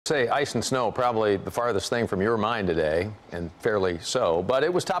say ice and snow, probably the farthest thing from your mind today, and fairly so, but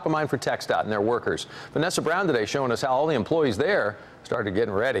it was top of mind for TXDOT and their workers. Vanessa Brown today showing us how all the employees there started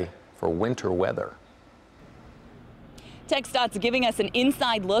getting ready for winter weather. TXDOT's giving us an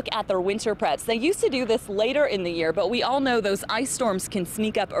inside look at their winter preps. They used to do this later in the year, but we all know those ice storms can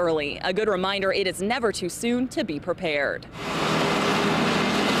sneak up early. A good reminder, it is never too soon to be prepared.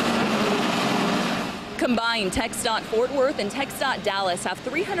 Combined, TXDOT Fort Worth and TXDOT Dallas have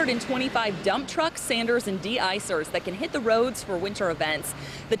 325 dump trucks, sanders, and de-icers that can hit the roads for winter events.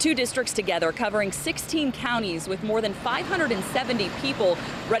 The two districts together covering 16 counties with more than 570 people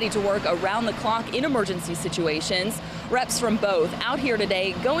ready to work around the clock in emergency situations. Reps from both out here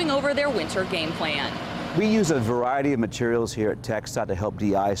today going over their winter game plan. We use a variety of materials here at TXDOT to help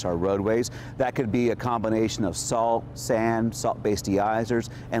de-ice our roadways. That could be a combination of salt, sand, salt-based de-icers,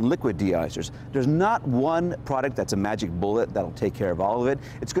 and liquid de-icers. There's not one product that's a magic bullet that'll take care of all of it.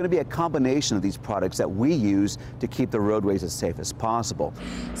 It's going to be a combination of these products that we use to keep the roadways as safe as possible.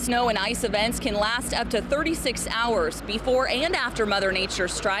 Snow and ice events can last up to 36 hours. Before and after Mother Nature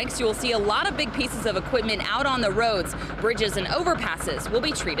strikes, you'll see a lot of big pieces of equipment out on the roads. Bridges and overpasses will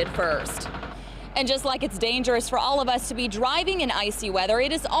be treated first. And just like it's dangerous for all of us to be driving in icy weather,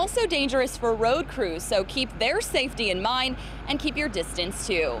 it is also dangerous for road crews, so keep their safety in mind and keep your distance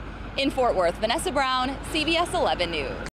too. In Fort Worth, Vanessa Brown, CBS 11 News.